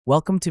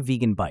Welcome to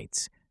Vegan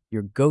Bites,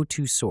 your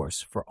go-to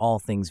source for all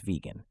things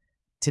vegan.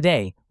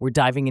 Today, we're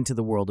diving into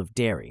the world of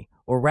dairy,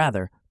 or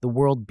rather, the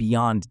world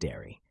beyond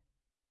dairy.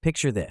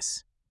 Picture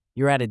this.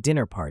 You're at a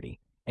dinner party,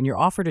 and you're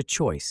offered a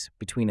choice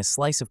between a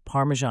slice of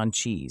Parmesan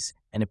cheese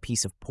and a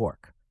piece of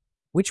pork.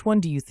 Which one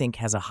do you think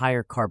has a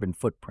higher carbon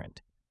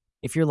footprint?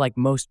 If you're like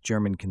most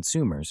German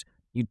consumers,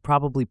 you'd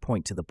probably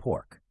point to the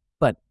pork.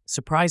 But,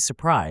 surprise,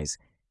 surprise,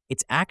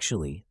 it's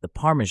actually the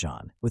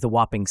Parmesan, with a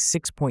whopping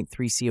 6.3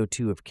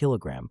 CO2 of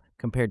kilogram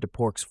compared to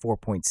pork's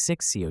 4.6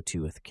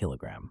 CO2 of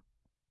kilogram.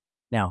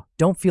 Now,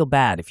 don't feel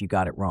bad if you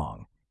got it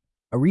wrong.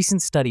 A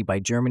recent study by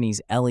Germany's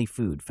LA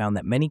Food found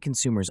that many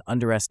consumers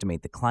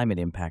underestimate the climate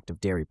impact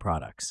of dairy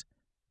products.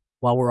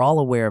 While we're all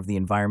aware of the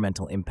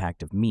environmental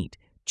impact of meat,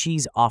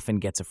 cheese often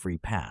gets a free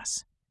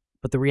pass.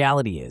 But the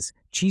reality is,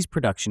 cheese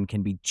production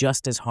can be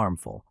just as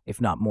harmful,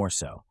 if not more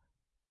so.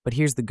 But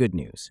here's the good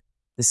news.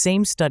 The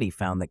same study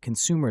found that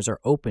consumers are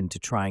open to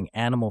trying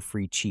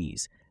animal-free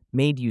cheese,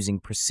 made using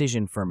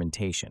precision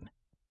fermentation.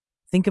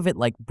 Think of it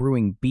like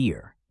brewing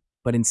beer,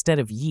 but instead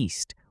of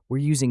yeast, we're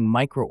using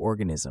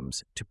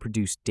microorganisms to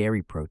produce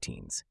dairy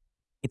proteins.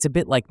 It's a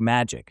bit like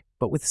magic,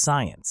 but with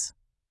science.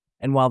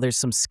 And while there's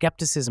some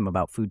skepticism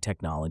about food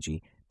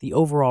technology, the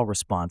overall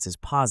response is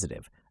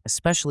positive,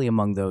 especially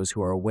among those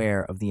who are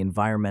aware of the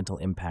environmental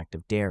impact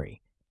of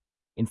dairy.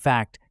 In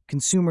fact,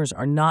 consumers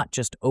are not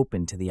just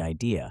open to the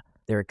idea,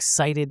 they're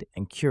excited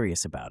and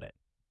curious about it.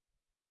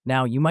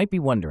 Now, you might be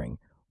wondering,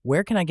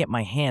 where can I get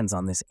my hands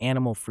on this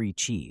animal-free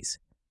cheese?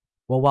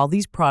 Well, while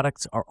these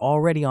products are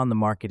already on the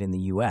market in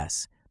the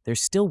US, they're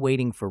still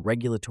waiting for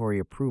regulatory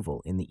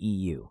approval in the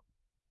EU.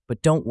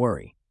 But don't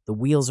worry, the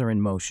wheels are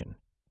in motion.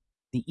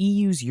 The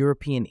EU's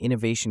European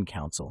Innovation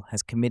Council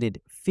has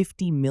committed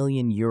 50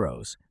 million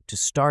euros to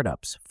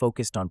startups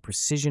focused on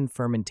precision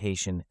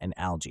fermentation and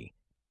algae.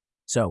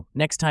 So,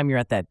 next time you're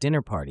at that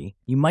dinner party,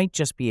 you might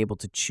just be able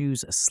to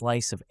choose a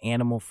slice of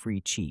animal-free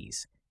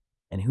cheese.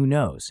 And who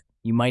knows,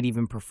 you might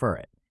even prefer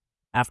it.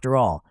 After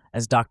all,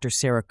 as Dr.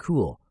 Sarah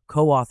Kuhl,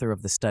 co-author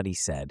of the study,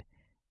 said,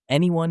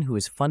 anyone who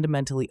is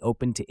fundamentally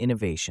open to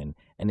innovation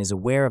and is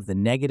aware of the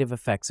negative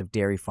effects of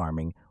dairy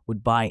farming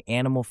would buy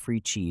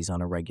animal-free cheese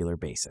on a regular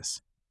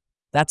basis.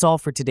 That's all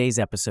for today's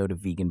episode of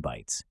Vegan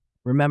Bites.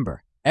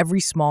 Remember, every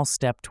small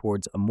step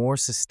towards a more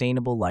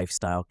sustainable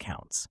lifestyle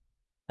counts.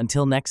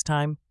 Until next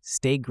time,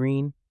 stay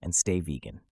green and stay vegan.